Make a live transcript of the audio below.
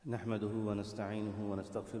نحمده ونستعينه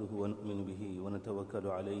ونستغفره ونؤمن به ونتوكل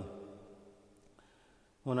عليه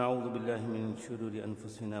ونعوذ بالله من شرور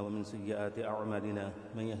أنفسنا ومن سيئات أعمالنا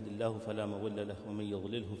من يهد الله فلا مضل له ومن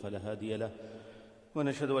يضلله فلا هادي له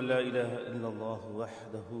ونشهد أن لا إله إلا الله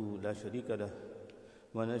وحده لا شريك له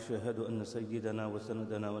ونشهد أن سيدنا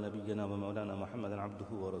وسندنا ونبينا ومولانا محمدا عبده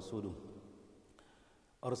ورسوله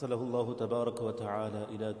أرسله الله تبارك وتعالى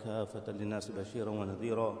إلى كافة للناس بشيرا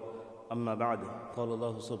ونذيرا أما بعد قال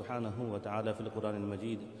الله سبحانه وتعالى في القرآن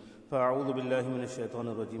المجيد فأعوذ بالله من الشيطان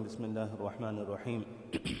الرجيم بسم الله الرحمن الرحيم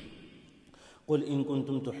قل إن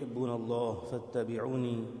كنتم تحبون الله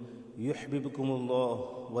فاتبعوني يحببكم الله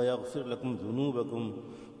ويغفر لكم ذنوبكم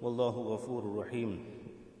والله غفور رحيم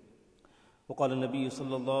وقال النبي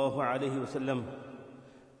صلى الله عليه وسلم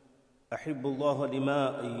أحب الله لما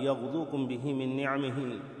يغذوكم به من نعمه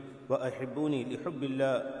وأحبوني لحب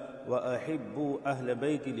الله وأحب أهل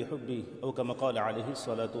بيتي لحبي أو كما قال عليه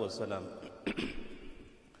الصلاة والسلام.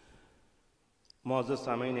 معزز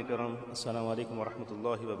سامعین کرام السلام علیکم ورحمۃ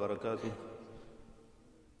اللہ وبرکاتہ.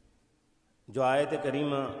 جو آیت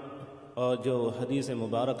کریمہ اور جو حدیث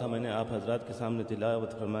مبارکہ میں نے آپ حضرات کے سامنے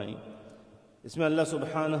تلاوت فرمائی، اس میں اللہ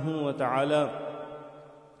سبحانہ و تعالی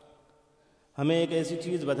ہمیں ایک ایسی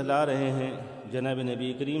چیز بتلا رہے ہیں جناب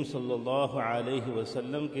نبی کریم صلی اللہ علیہ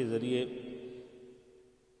وسلم کے ذریعے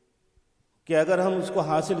کہ اگر ہم اس کو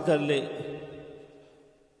حاصل کر لیں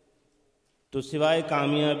تو سوائے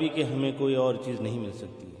کامیابی کے ہمیں کوئی اور چیز نہیں مل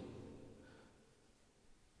سکتی،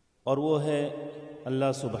 اور وہ ہے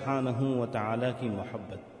اللہ سبحانہ و تعالی کی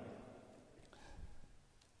محبت.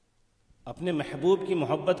 اپنے محبوب کی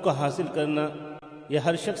محبت کو حاصل کرنا یہ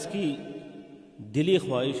ہر شخص کی دلی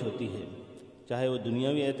خواہش ہوتی ہے، چاہے وہ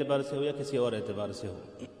دنیاوی اعتبار سے ہو یا کسی اور اعتبار سے ہو.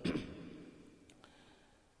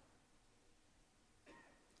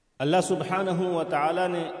 اللہ سبحانہ و تعالی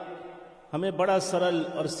نے ہمیں بڑا سرل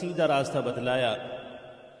اور سیدھا راستہ بتلایا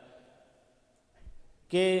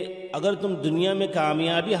کہ اگر تم دنیا میں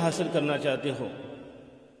کامیابی حاصل کرنا چاہتے ہو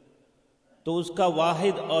تو اس کا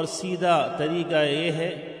واحد اور سیدھا طریقہ یہ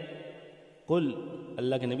ہے قل،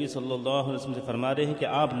 اللہ کے نبی صلی اللہ علیہ وسلم سے فرما رہے ہیں کہ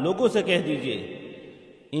آپ لوگوں سے کہہ دیجئے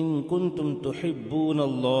ان کنتم تحبون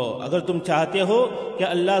اللہ، اگر تم چاہتے ہو کہ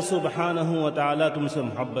اللہ سبحانہ و تعالی تم سے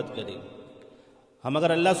محبت کرے. ہم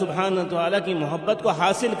اگر اللہ سبحانہ و تعالی کی محبت کو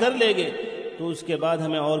حاصل کر لیں گے تو اس کے بعد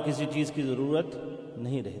ہمیں اور کسی چیز کی ضرورت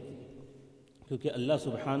نہیں رہتی، کیونکہ اللہ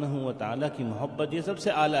سبحانہ و تعالی کی محبت یہ سب سے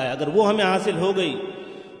اعلیٰ ہے. اگر وہ ہمیں حاصل ہو گئی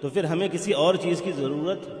تو پھر ہمیں کسی اور چیز کی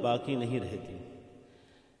ضرورت باقی نہیں رہتی.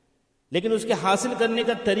 لیکن اس کے حاصل کرنے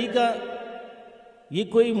کا طریقہ یہ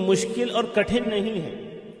کوئی مشکل اور کٹھن نہیں ہے،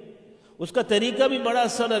 اس کا طریقہ بھی بڑا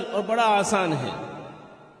سرل اور بڑا آسان ہے.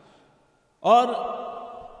 اور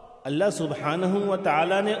اللہ سبحانہ و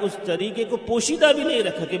تعالی نے اس طریقے کو پوشیدہ بھی نہیں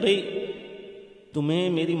رکھا کہ بھئی تمہیں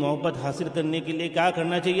میری محبت حاصل کرنے کے لیے کیا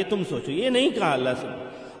کرنا چاہیے تم سوچو. یہ نہیں کہا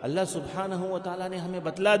اللہ سبحانہ و تعالی نے ہمیں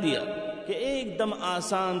بتلا دیا کہ ایک دم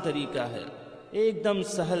آسان طریقہ ہے، ایک دم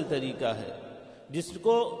سہل طریقہ ہے جس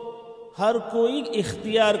کو ہر کوئی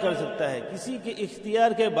اختیار کر سکتا ہے، کسی کے اختیار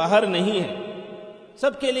کے باہر نہیں ہے،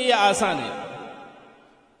 سب کے لیے آسان ہے.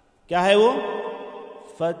 کیا ہے وہ؟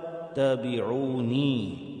 فَاتَّبِعُونِي،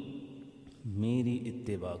 میری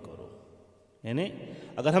اتباع کرو. یعنی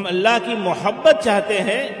اگر ہم اللہ کی محبت چاہتے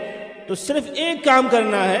ہیں تو صرف ایک کام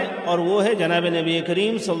کرنا ہے، اور وہ ہے جناب نبی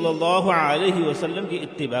کریم صلی اللہ علیہ وسلم کی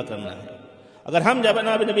اتباع کرنا ہے. اگر ہم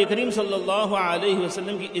جناب نبی کریم صلی اللہ علیہ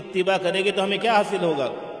وسلم کی اتباع کریں گے تو ہمیں کیا حاصل ہوگا؟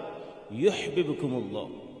 یحببکم اللہ،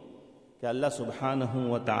 کہ اللہ سبحانہ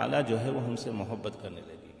و تعالی جو ہے وہ ہم سے محبت کرنے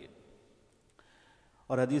لگے گے.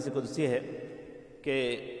 اور حدیث قدسی ہے کہ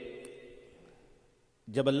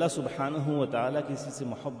جب اللہ سبحانہ و تعالی کسی سے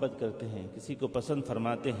محبت کرتے ہیں، کسی کو پسند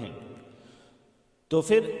فرماتے ہیں، تو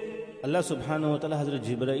پھر اللہ سبحانہ و تعالی حضرت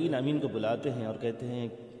جبرائیل امین کو بلاتے ہیں اور کہتے ہیں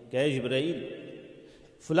کہ اے جبرائیل،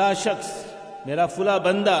 فلاں شخص، میرا فلاں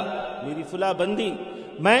بندہ، میری فلاں بندی،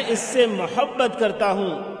 میں اس سے محبت کرتا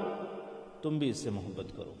ہوں، تم بھی اس سے محبت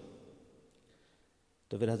کرو.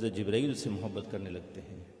 تو پھر حضرت جبرائیل سے محبت کرنے لگتے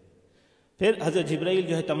ہیں. پھر حضرت جبرائیل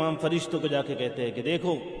جو ہے تمام فرشتوں کو جا کے کہتے ہیں کہ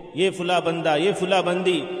دیکھو یہ فلاں بندہ، یہ فلاں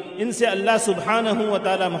بندی، ان سے اللہ سبحانہ و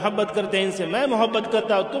تعالی محبت کرتے ہیں، ان سے میں محبت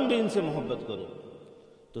کرتا ہوں، تم بھی ان سے محبت کرو.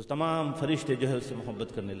 تو تمام فرشتے جو ہے اس سے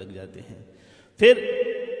محبت کرنے لگ جاتے ہیں. پھر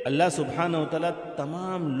اللہ سبحانہ و تعالی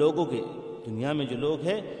تمام لوگوں کے، دنیا میں جو لوگ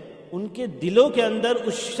ہیں ان کے دلوں کے اندر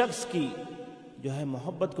اس شخص کی جو ہے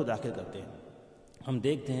محبت کو داخل کرتے ہیں. ہم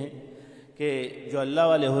دیکھتے ہیں کہ جو اللہ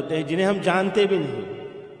والے ہوتے ہیں جنہیں ہم جانتے بھی نہیں،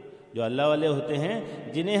 جو اللہ والے ہوتے ہیں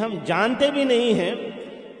جنہیں ہم جانتے بھی نہیں ہیں،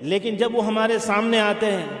 لیکن جب وہ ہمارے سامنے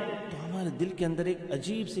آتے ہیں تو ہمارے دل کے اندر ایک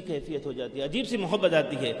عجیب سی کیفیت ہو جاتی ہے، عجیب سی محبت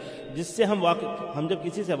آتی ہے، جس سے ہم جب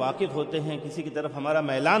کسی سے واقف ہوتے ہیں، کسی کی طرف ہمارا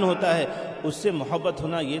میلان ہوتا ہے، اس سے محبت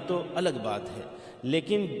ہونا یہ تو الگ بات ہے،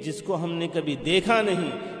 لیکن جس کو ہم نے کبھی دیکھا نہیں،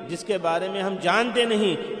 جس کے بارے میں ہم جانتے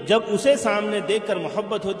نہیں، جب اسے سامنے دیکھ کر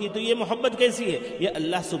محبت ہوتی ہے تو یہ محبت کیسی ہے؟ یہ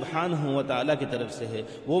اللہ سبحانہ و تعالیٰ کی طرف سے ہے۔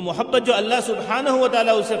 وہ محبت جو اللہ سبحانہ و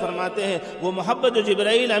تعالیٰ اس سے فرماتے ہیں، وہ محبت جو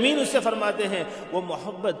جبرائیل امین اس سے فرماتے ہیں، وہ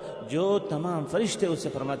محبت جو تمام فرشتے اس سے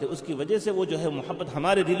فرماتے ہیں، اس کی وجہ سے وہ جو ہے محبت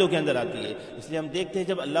ہمارے دلوں کے اندر آتی ہے۔ اس لیے ہم دیکھتے ہیں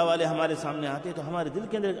جب اللہ والے ہمارے سامنے آتے ہیں تو ہمارے دل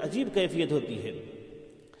کے اندر ایک عجیب کیفیت ہوتی ہے،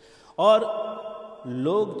 اور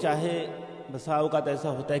لوگ چاہے بسا اوقات ایسا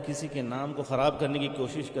ہوتا ہے کسی کے نام کو خراب کرنے کی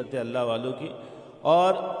کوشش کرتے ہیں اللہ والوں کی،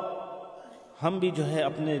 اور ہم بھی جو ہے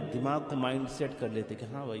اپنے دماغ کو مائنڈ سیٹ کر لیتے کہ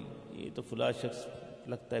ہاں بھائی یہ تو فلاں شخص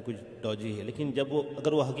لگتا ہے کچھ ڈوجی ہے، لیکن جب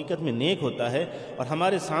اگر وہ حقیقت میں نیک ہوتا ہے اور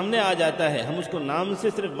ہمارے سامنے آ جاتا ہے، ہم اس کو نام سے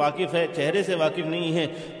صرف واقف ہے، چہرے سے واقف نہیں ہے،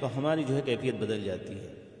 تو ہماری جو ہے کیفیت بدل جاتی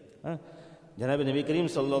ہے۔ جناب نبی کریم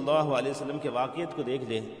صلی اللہ علیہ وسلم کے واقعیت کو دیکھ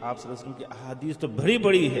لیں، آپ صلی اللہ علیہ وسلم کی احادیث تو بڑی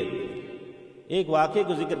بڑی ہے۔ ایک واقعے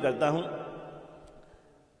کو ذکر کرتا ہوں،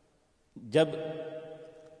 جب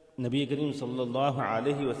نبی کریم صلی اللہ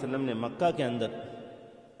علیہ وسلم نے مکہ کے اندر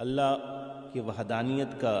اللہ کی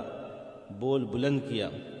وحدانیت کا بول بلند کیا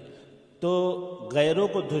تو غیروں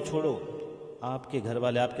کو دھو چھوڑو، آپ کے گھر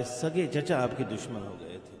والے، آپ کے سگے چچا آپ کے دشمن ہو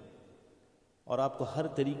گئے تھے اور آپ کو ہر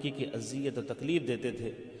طریقے کی اذیت اور تکلیف دیتے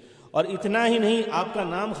تھے، اور اتنا ہی نہیں آپ کا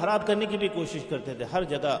نام خراب کرنے کی بھی کوشش کرتے تھے۔ ہر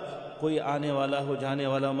جگہ کوئی آنے والا ہو، جانے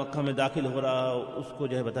والا ہو، مکہ میں داخل ہو رہا ہو، اس کو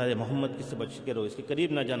جو ہے بتا دے محمد کس سے بچ کے رہو، اس کے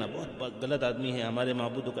قریب نہ جانا، بہت غلط آدمی ہے، ہمارے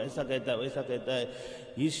معبودوں کو ایسا کہتا ہے ویسا کہتا ہے،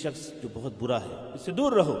 یہ شخص جو بہت برا ہے، اس سے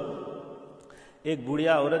دور رہو۔ ایک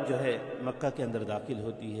بوڑھیا عورت جو ہے مکہ کے اندر داخل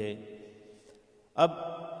ہوتی ہے، اب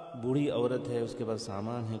بوڑھی عورت ہے، اس کے پاس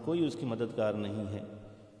سامان ہے، کوئی اس کی مددگار نہیں ہے،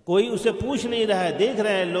 کوئی اسے پوچھ نہیں رہا ہے، دیکھ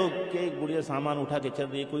رہے ہیں لوگ کہ ایک بڑھیا سامان اٹھا کے چل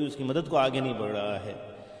رہی ہے، کوئی اس کی مدد کو آگے نہیں بڑھ رہا ہے۔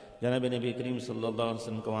 جناب نبی کریم صلی اللہ علیہ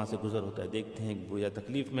وسلم کا وہاں سے گزر ہوتا ہے، دیکھتے ہیں ایک بڑھیا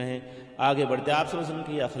تکلیف میں ہے، آگے بڑھتے ہیں۔ آپ صلی اللہ علیہ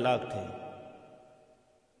وسلم کے یہ اخلاق تھے،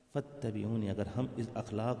 فاتبعونی، اگر ہم اس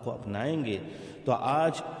اخلاق کو اپنائیں گے تو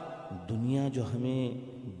آج دنیا جو ہمیں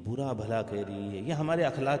برا بھلا کہہ رہی ہے یہ ہمارے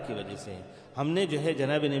اخلاق کی وجہ سے ہے۔ ہم نے جو ہے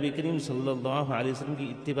جناب نبی کریم صلی اللہ علیہ وسلم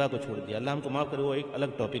کی اتباع کو چھوڑ دیا، اللہ ہم کو معاف کرے، وہ ایک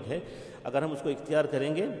الگ ٹاپک ہے، اگر ہم اس کو اختیار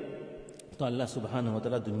کریں گے تو اللہ سبحانہ و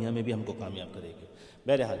تعالیٰ دنیا میں بھی ہم کو کامیاب کرے گے۔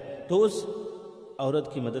 بہرحال تو اس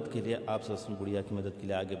عورت کی مدد کے لیے آپ صلی اللہ علیہ وسلم بڑھیا کی مدد کے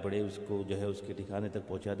لیے آگے بڑھے، اس کو جو ہے اس کے ٹھکانے تک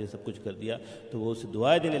پہنچا دیا، سب کچھ کر دیا، تو وہ اسے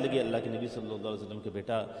دعائیں دینے لگی اللہ کے نبی صلی اللہ علیہ وسلم کے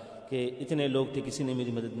بیٹا کہ اتنے لوگ تھے، کسی نے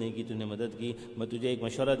میری مدد نہیں کی، تو نے مدد کی، میں تجھے ایک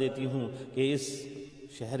مشورہ دیتی ہوں کہ اس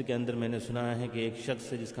شہر کے اندر میں نے سنا ہے کہ ایک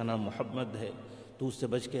شخص ہے جس کا نام محمد ہے، تو اس سے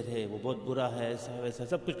بچ کے رہے، وہ بہت برا ہے، ایسا ویسا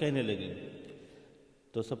سب کچھ کہنے لگی۔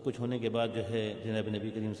 تو سب کچھ ہونے کے بعد جو ہے جناب نبی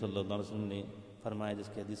کریم صلی اللہ علیہ وسلم نے فرمایا، جس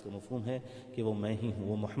کے حدیث کا مفہوم ہے کہ وہ میں ہی ہوں،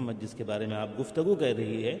 وہ محمد جس کے بارے میں آپ گفتگو کر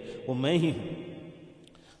رہی ہے وہ میں ہی ہوں۔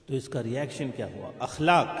 تو اس کا ریاکشن کیا ہوا؟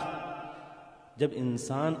 اخلاق۔ جب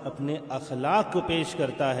انسان اپنے اخلاق کو پیش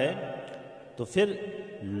کرتا ہے تو پھر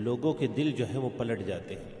لوگوں کے دل جو ہے وہ پلٹ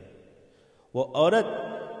جاتے ہیں۔ وہ عورت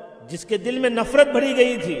جس کے دل میں نفرت بھری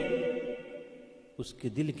گئی تھی، اس کے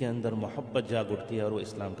دل کے اندر محبت جاگ اٹھتی ہے اور وہ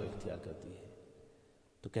اسلام کا اختیار کرتی ہے۔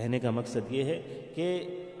 تو کہنے کا مقصد یہ ہے کہ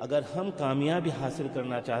اگر ہم کامیابی حاصل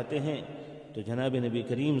کرنا چاہتے ہیں تو جناب نبی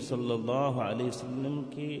کریم صلی اللہ علیہ وسلم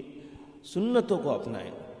کی سنتوں کو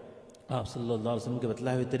اپنائیں، آپ صلی اللہ علیہ وسلم کے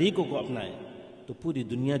بتلائے ہوئے طریقوں کو اپنائیں، تو پوری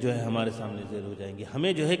دنیا جو ہے ہمارے سامنے زیر ہو جائیں گی۔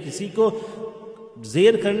 ہمیں جو ہے کسی کو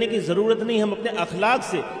زیر کرنے کی ضرورت نہیں، ہم اپنے اخلاق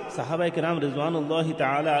سے، صحابہ کرام رضوان اللہ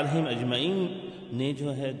تعالی علیہم اجمعین نے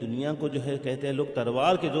جو ہے دنیا کو جو ہے کہتے ہیں لوگ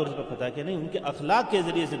تلوار کے زور پر فتح کیا، نہیں، ان کے اخلاق کے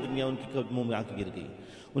ذریعے سے دنیا ان کے قدموں میں آ کے گر گئی۔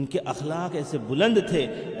 ان کے اخلاق ایسے بلند تھے،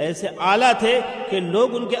 ایسے اعلیٰ تھے کہ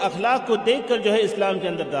لوگ ان کے اخلاق کو دیکھ کر جو ہے اسلام کے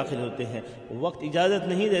اندر داخل ہوتے ہیں۔ وقت اجازت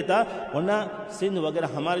نہیں دیتا، ورنہ سندھ وغیرہ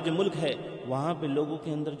ہمارے جو ملک ہے وہاں پہ لوگوں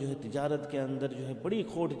کے اندر جو ہے تجارت کے اندر جو ہے بڑی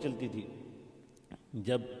کھوٹ چلتی تھی۔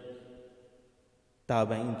 جب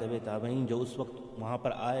تابعین طبع تابعین جو اس وقت وہاں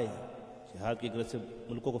پر آئے، جہاد کی غرض سے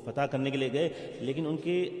ملکوں کو فتح کرنے کے لیے گئے، لیکن ان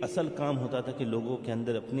کے اصل کام ہوتا تھا کہ لوگوں کے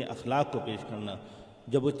اندر اپنے اخلاق کو پیش کرنا۔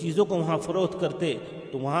 جب وہ چیزوں کو وہاں فروخت کرتے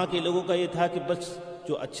تو وہاں کے لوگوں کا یہ تھا کہ بس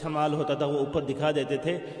جو اچھا مال ہوتا تھا وہ اوپر دکھا دیتے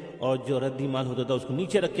تھے اور جو ردی مال ہوتا تھا اس کو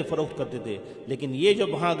نیچے رکھ کے فروخت کرتے تھے۔ لیکن یہ جو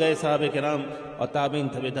وہاں گئے صحابہ کرام اور تابعین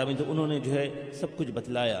طبع تابعین، تو انہوں نے جو ہے سب کچھ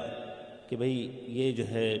بتلایا کہ بھئی یہ جو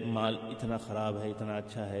ہے مال اتنا خراب ہے، اتنا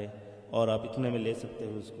اچھا ہے اور آپ اتنے میں لے سکتے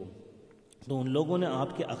ہو اس کو۔ تو ان لوگوں نے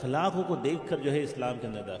آپ کے اخلاقوں کو دیکھ کر جو ہے اسلام کے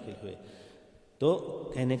اندر داخل ہوئے۔ تو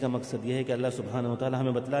کہنے کا مقصد یہ ہے کہ اللہ سبحانہ و تعالی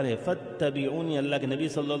ہمیں بتلا رہے فاتبعونی، اللہ کے نبی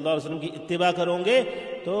صلی اللہ علیہ وسلم کی اتباع کرو گے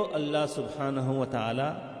تو اللہ سبحانہ و تعالی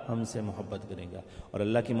ہم سے محبت کرے گا، اور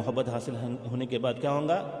اللہ کی محبت حاصل ہونے کے بعد کیا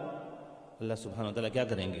ہوگا؟ اللہ سبحانہ و تعالیٰ کیا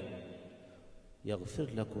کریں گے؟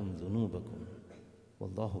 یغفر لکم ذنوبکم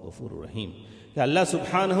واللہ غفور رحیم، کہ اللہ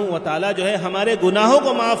سبحانہ و تعالیٰ جو ہے ہمارے گناہوں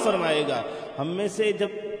کو معاف فرمائے گا۔ ہم میں سے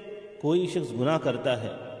جب کوئی شخص گناہ کرتا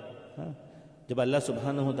ہے، جب اللہ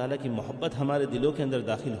سبحانہ و تعالیٰ کی محبت ہمارے دلوں کے اندر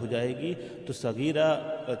داخل ہو جائے گی تو صغیرہ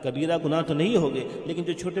کبیرہ گناہ تو نہیں ہوگے، لیکن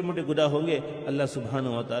جو چھوٹے موٹے گناہ ہوں گے اللہ سبحانہ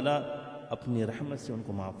و تعالیٰ اپنی رحمت سے ان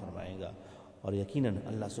کو معاف فرمائے گا۔ اور یقیناً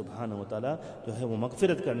اللہ سبحانہ و تعالیٰ جو ہے وہ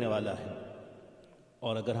مغفرت کرنے والا ہے،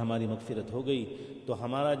 اور اگر ہماری مغفرت ہو گئی تو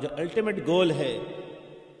ہمارا جو الٹیمیٹ گول ہے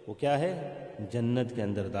وہ کیا ہے؟ جنت کے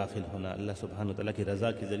اندر داخل ہونا، اللہ سبحانہ و تعالیٰ کی رضا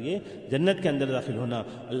کے ذریعے جنت کے اندر داخل ہونا۔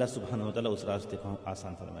 اللہ سبحانہ و تعالیٰ اس راستے کو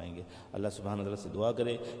آسان فرمائیں گے۔ اللہ سبحانہ و تعالیٰ سے دعا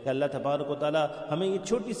کرے کہ اللہ تبارک و تعالیٰ ہمیں یہ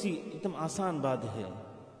چھوٹی سی ایک دم آسان بات ہے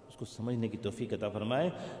اس کو سمجھنے کی توفیق عطا فرمائے،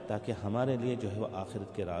 تاکہ ہمارے لیے جو ہے وہ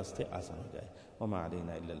آخرت کے راستے آسان ہو جائے۔ وما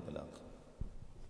علینا الا البلاغ۔